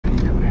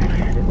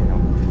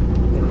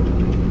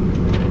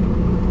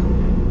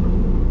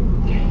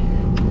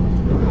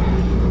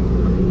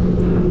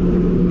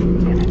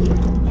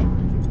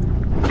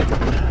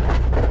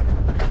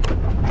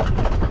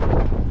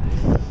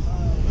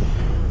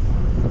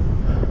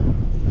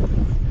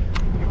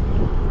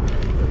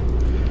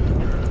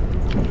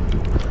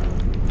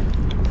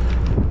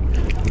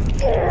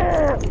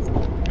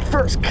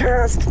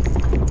cast.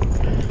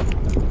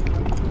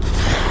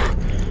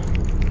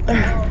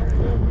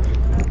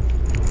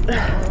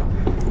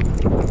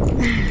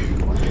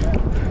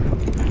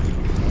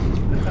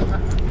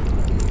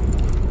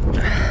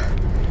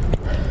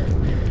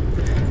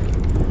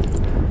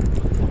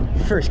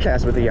 First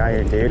cast with the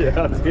iron, dude.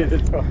 Yeah, dude,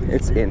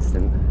 it's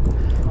instant.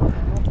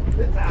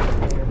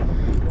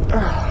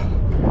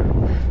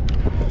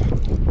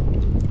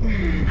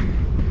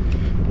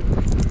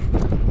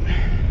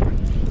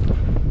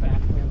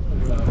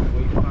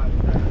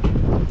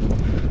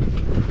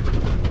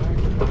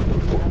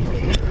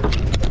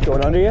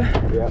 Going under you?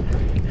 Yeah.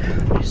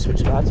 Switch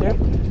spots here.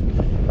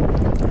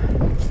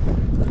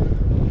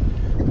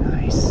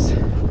 Nice.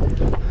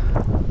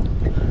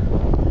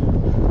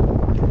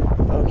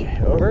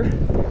 Okay, over.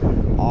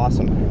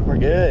 Awesome. We're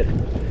good.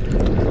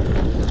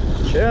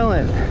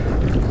 Chilling.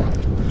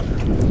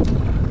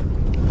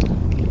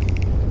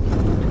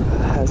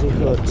 How's he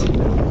hooked?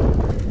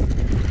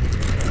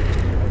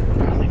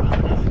 Probably well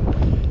enough.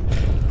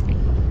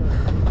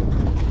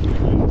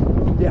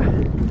 Yeah.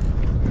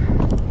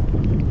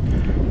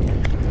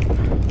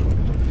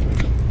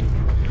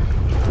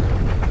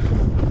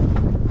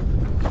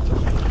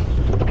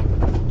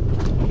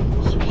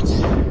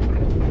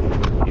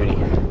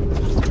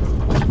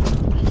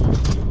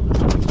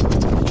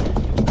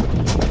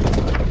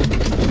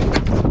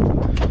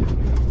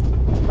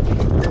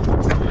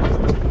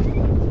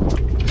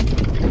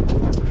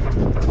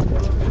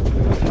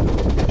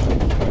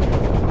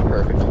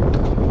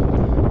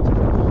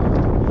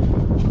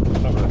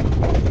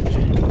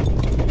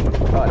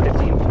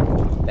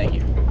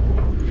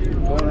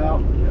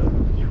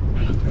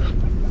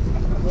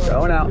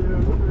 Going out.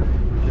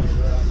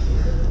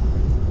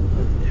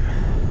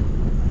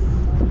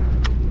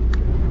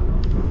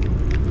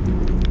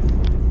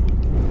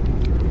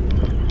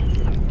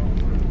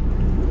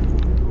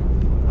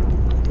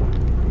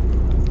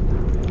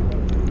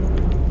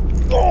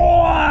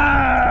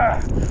 Oh!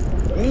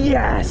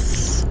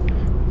 Yes!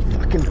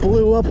 Fucking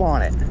blew up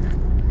on it.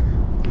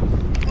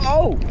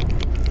 Oh!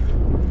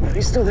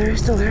 He's still there,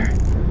 he's still there.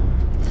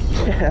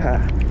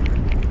 Yeah.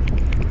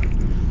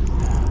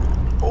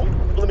 Oh,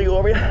 let me go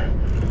over you.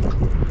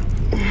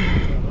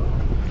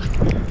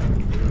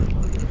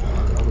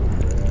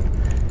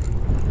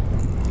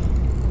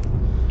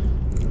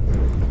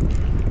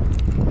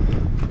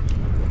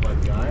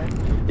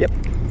 Yep.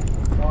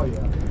 Oh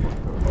yeah.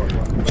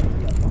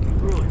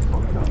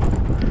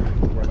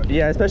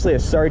 Yeah, especially a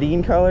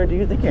sardine color,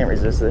 dude. They can't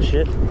resist this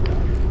shit.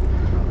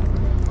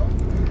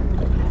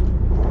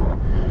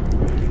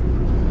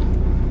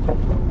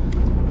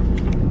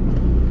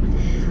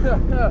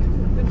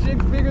 The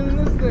jig's bigger than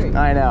this thing.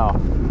 I know.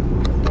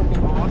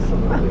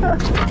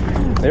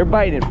 Awesome. They're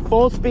biting at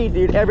full speed,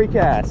 dude, every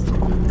cast.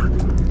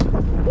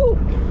 Woo.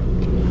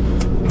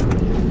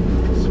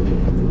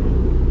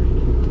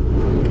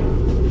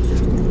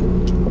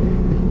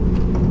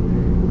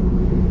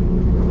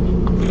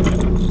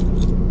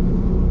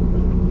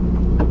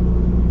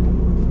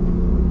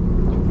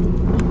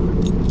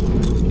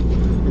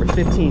 Number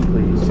 15,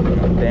 please.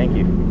 Thank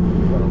you.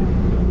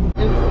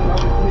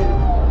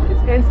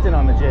 It's instant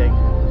on the jig.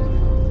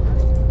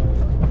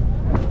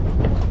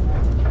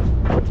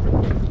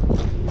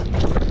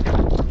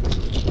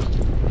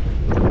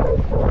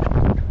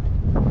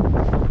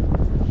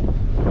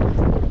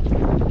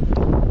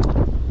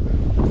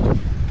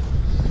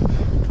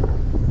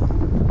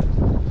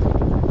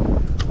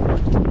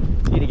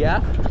 Need a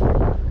gap?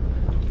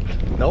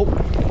 Nope.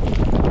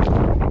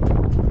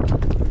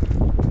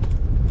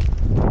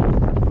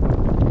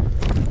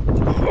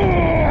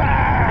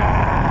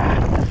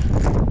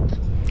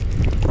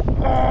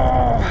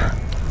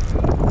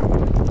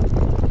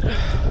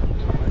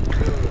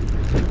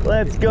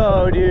 Let's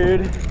go,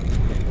 dude.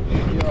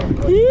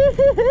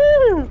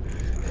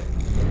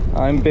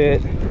 I'm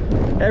bit.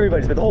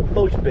 Everybody's bit. The whole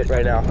boat's bit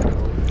right now.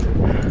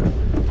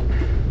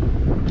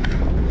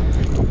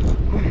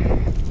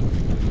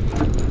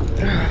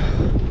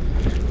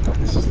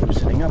 This is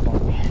loosening up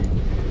on me.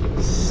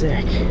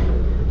 Sick.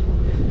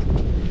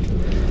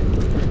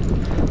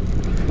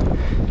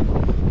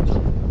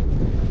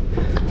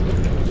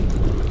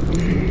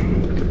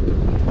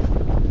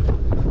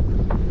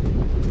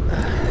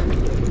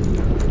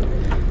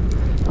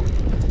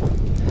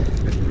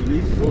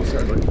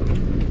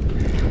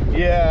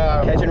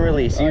 Yeah. Catch and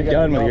release. You're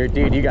done with your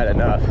dude. You got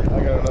enough. I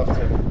got enough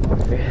to.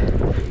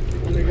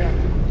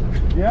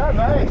 Yeah,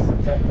 nice.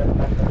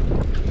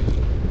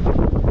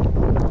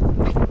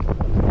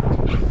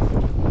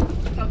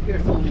 Up here,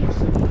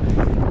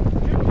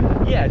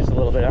 Yeah, just a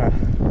little bit, huh?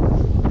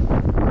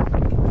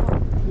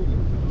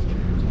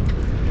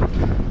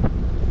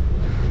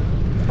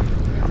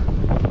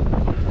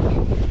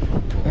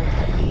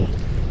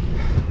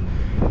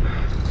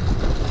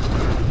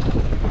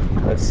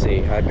 Let's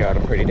see, I've got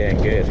them pretty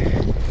dang good.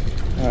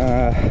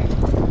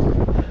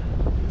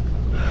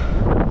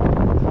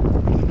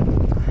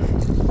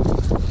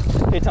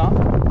 Hey, Tom.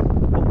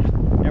 Oh,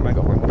 never mind,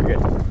 go for it. You're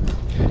good.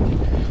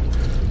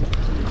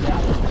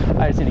 I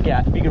just need a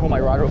gap. If you can hold my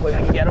rod real quick,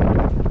 I can get him.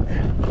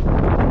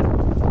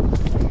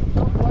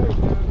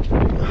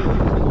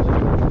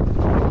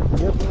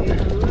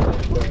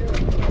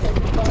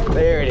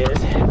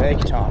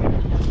 Thank you, Tom.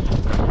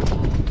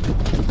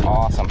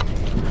 Awesome.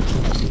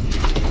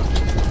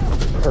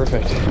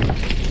 Perfect.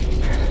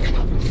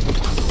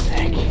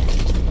 Sick.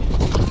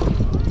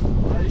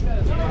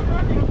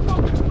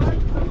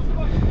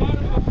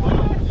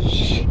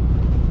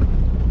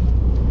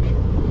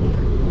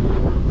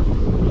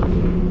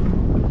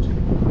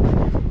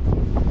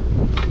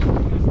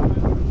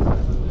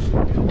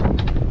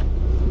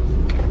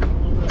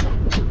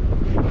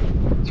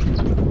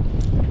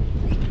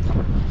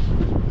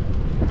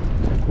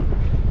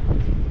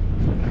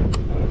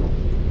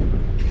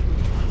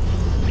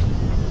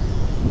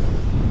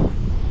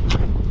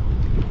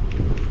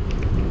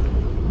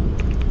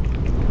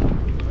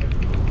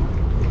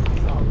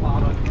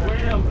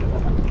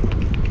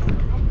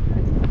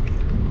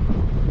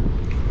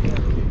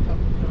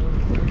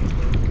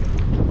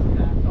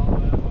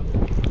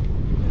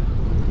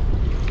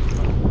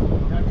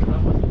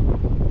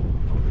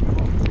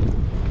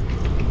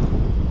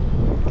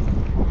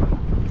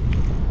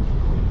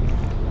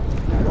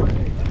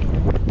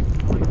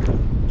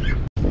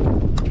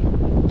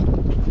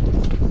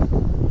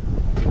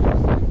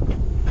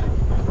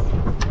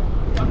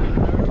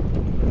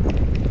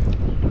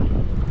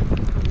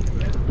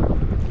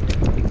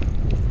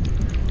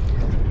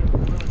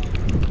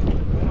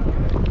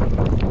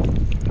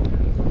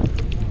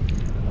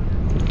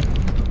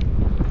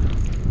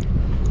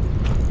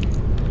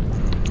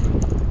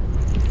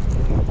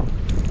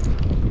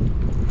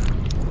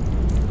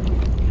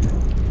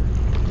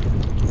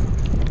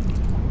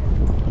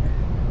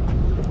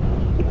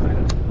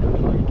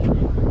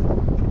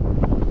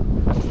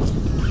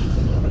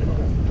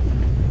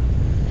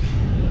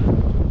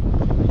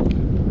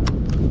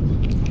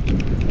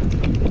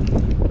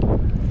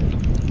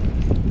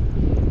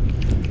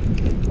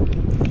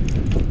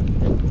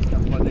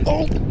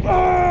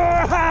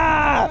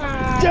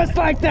 Just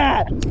like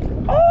that!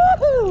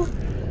 Oh!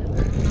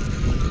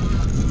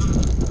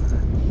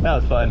 That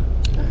was fun.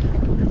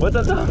 What's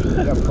up, Tom? You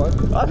having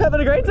fun? I'm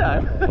having a great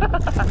time.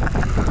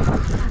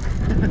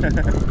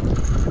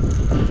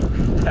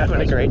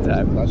 Having a great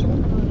time. Nice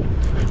one.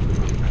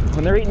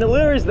 When they're eating the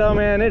lures, though,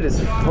 man, it is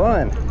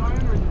fun.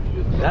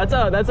 That's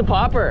a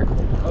popper.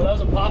 Oh, that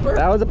was a popper?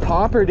 That was a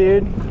popper,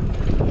 dude.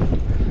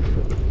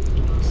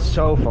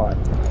 So fun.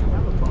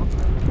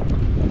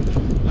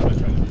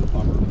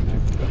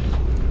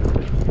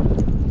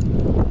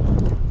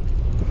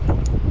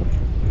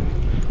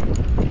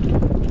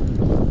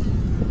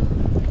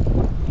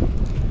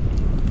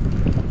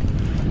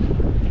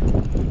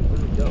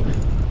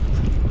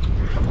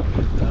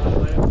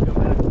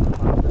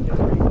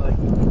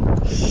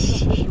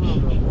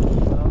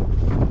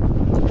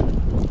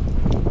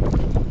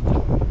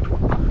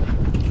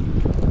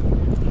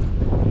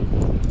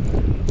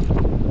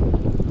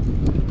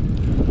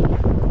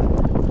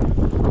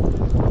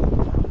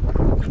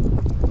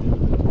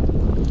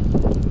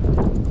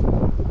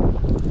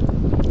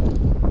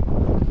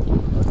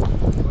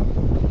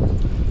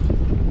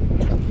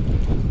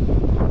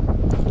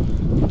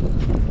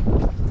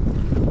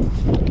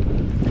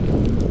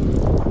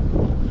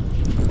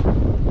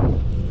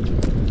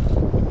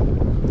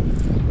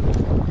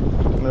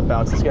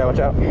 Bounce this guy, watch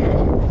out.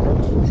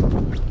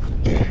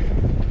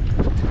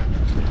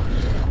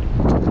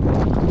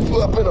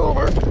 Up and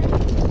over.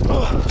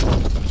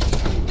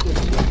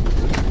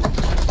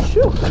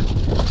 Shoo.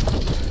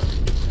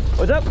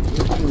 What's up?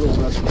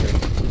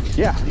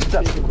 Yeah, what's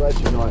up?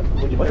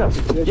 What's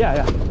up?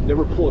 Yeah.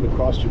 Never pull it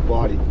across your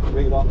body.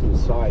 Bring it off to the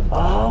side.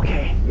 Oh,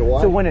 okay. You know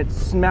why? So when it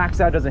smacks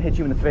out, it doesn't hit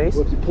you in the face?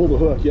 Well, if you pull the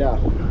hook, yeah.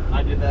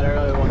 I did that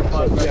earlier one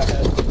time. Yeah.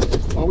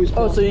 Always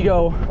Oh, so you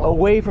go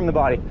away from the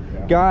body.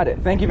 Yeah. Got it.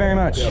 Thank you very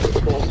much. Yeah,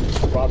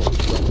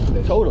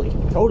 Totally.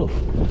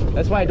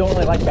 That's why I don't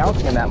really like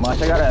bouncing them that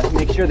much. I gotta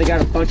make sure they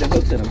got a bunch of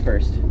hooks in them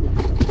first.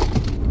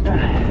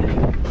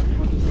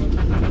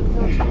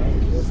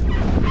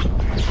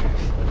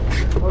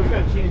 Well, we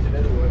gotta change it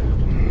anyway.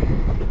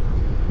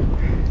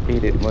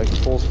 Hate it, like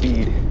full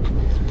speed.